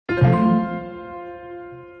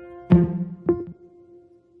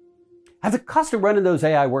Have the cost of running those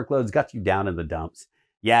AI workloads got you down in the dumps?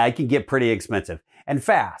 Yeah, it can get pretty expensive and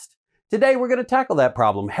fast. Today, we're going to tackle that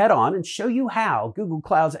problem head on and show you how Google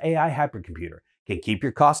Cloud's AI hypercomputer can keep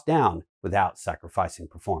your costs down without sacrificing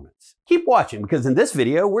performance. Keep watching, because in this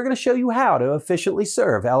video, we're going to show you how to efficiently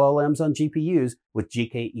serve LLMs on GPUs with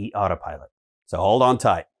GKE Autopilot. So hold on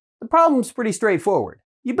tight. The problem's pretty straightforward.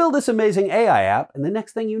 You build this amazing AI app, and the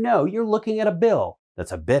next thing you know, you're looking at a bill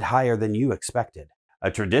that's a bit higher than you expected. A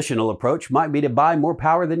traditional approach might be to buy more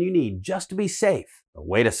power than you need just to be safe. But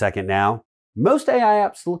wait a second now. Most AI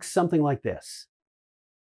apps look something like this.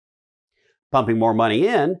 Pumping more money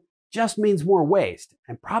in just means more waste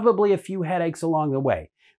and probably a few headaches along the way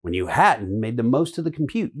when you hadn't made the most of the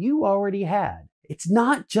compute you already had. It's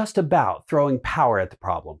not just about throwing power at the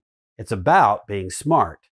problem. It's about being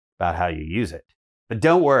smart about how you use it. But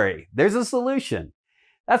don't worry, there's a solution.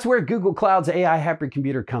 That's where Google Cloud's AI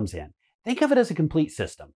hypercomputer comes in. Think of it as a complete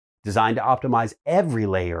system designed to optimize every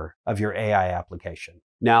layer of your AI application.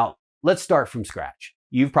 Now, let's start from scratch.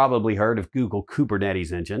 You've probably heard of Google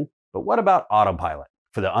Kubernetes Engine, but what about Autopilot?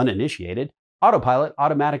 For the uninitiated, Autopilot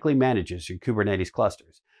automatically manages your Kubernetes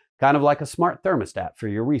clusters, kind of like a smart thermostat for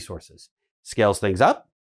your resources. Scales things up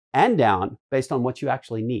and down based on what you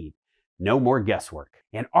actually need. No more guesswork.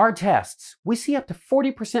 In our tests, we see up to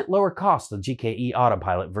 40% lower costs of GKE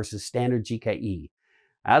Autopilot versus standard GKE.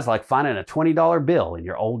 That's like finding a $20 bill in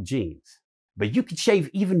your old jeans. But you could shave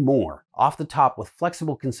even more off the top with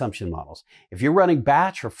flexible consumption models. If you're running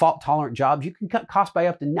batch or fault-tolerant jobs, you can cut costs by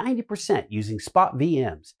up to 90% using spot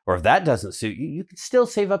VMs. Or if that doesn't suit you, you can still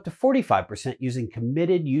save up to 45% using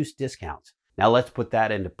committed use discounts. Now let's put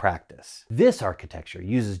that into practice. This architecture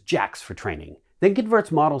uses JAX for training, then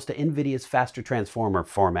converts models to NVIDIA's faster transformer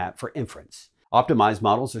format for inference. Optimized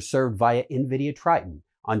models are served via NVIDIA Triton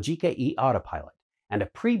on GKE Autopilot, and a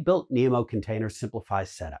pre-built NeMo container simplifies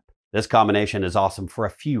setup. This combination is awesome for a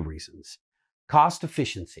few reasons. Cost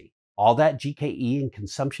efficiency. All that GKE and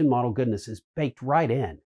consumption model goodness is baked right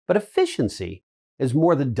in. But efficiency is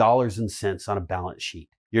more than dollars and cents on a balance sheet.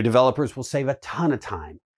 Your developers will save a ton of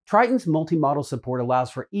time. Triton's multi-model support allows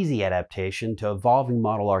for easy adaptation to evolving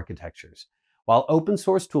model architectures, while open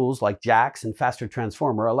source tools like JAX and Faster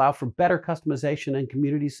Transformer allow for better customization and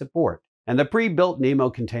community support. And the pre-built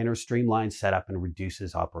NeMo container streamlines setup and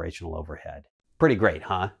reduces operational overhead. Pretty great,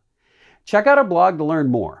 huh? Check out our blog to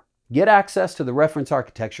learn more. Get access to the reference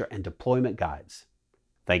architecture and deployment guides.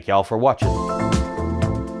 Thank y'all for watching.